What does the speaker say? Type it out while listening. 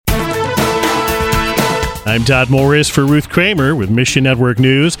I'm Todd Morris for Ruth Kramer with Mission Network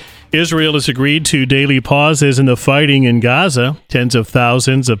News. Israel has agreed to daily pauses in the fighting in Gaza. Tens of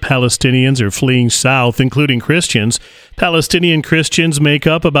thousands of Palestinians are fleeing south, including Christians. Palestinian Christians make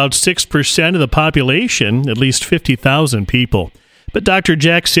up about 6% of the population, at least 50,000 people. But Dr.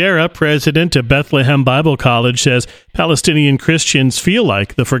 Jack Serra, president of Bethlehem Bible College, says Palestinian Christians feel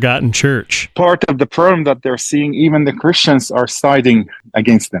like the forgotten church. Part of the problem that they're seeing, even the Christians are siding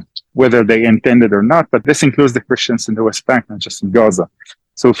against them, whether they intended or not. But this includes the Christians in the West Bank, not just in Gaza.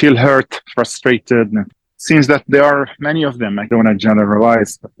 So feel hurt, frustrated. And it seems that there are many of them. I don't want to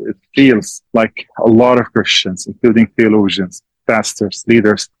generalize, but it feels like a lot of Christians, including theologians, pastors,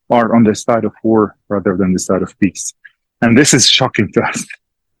 leaders, are on the side of war rather than the side of peace. And this is shocking to us.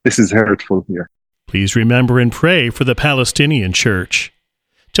 This is hurtful here. Please remember and pray for the Palestinian church.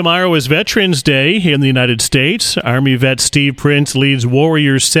 Tomorrow is Veterans Day in the United States. Army vet Steve Prince leads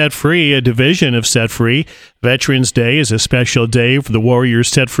Warriors Set Free, a division of Set Free. Veterans Day is a special day for the Warriors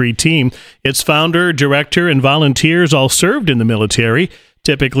Set Free team. Its founder, director, and volunteers all served in the military.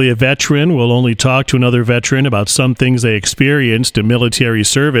 Typically, a veteran will only talk to another veteran about some things they experienced in military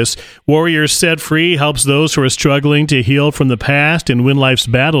service. Warriors Set Free helps those who are struggling to heal from the past and win life's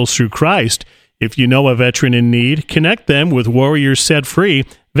battles through Christ. If you know a veteran in need, connect them with Warriors Set Free.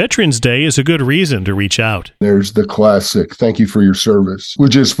 Veterans Day is a good reason to reach out. There's the classic, thank you for your service,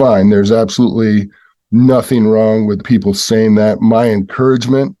 which is fine. There's absolutely nothing wrong with people saying that. My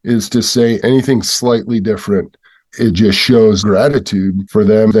encouragement is to say anything slightly different. It just shows gratitude for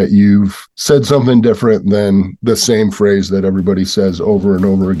them that you've said something different than the same phrase that everybody says over and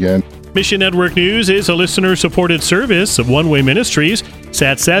over again. Mission Network News is a listener-supported service of One Way Ministries.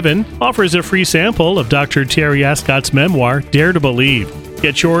 Sat7 offers a free sample of Dr. Terry Ascott's memoir, Dare to Believe.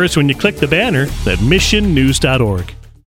 Get yours when you click the banner at missionnews.org.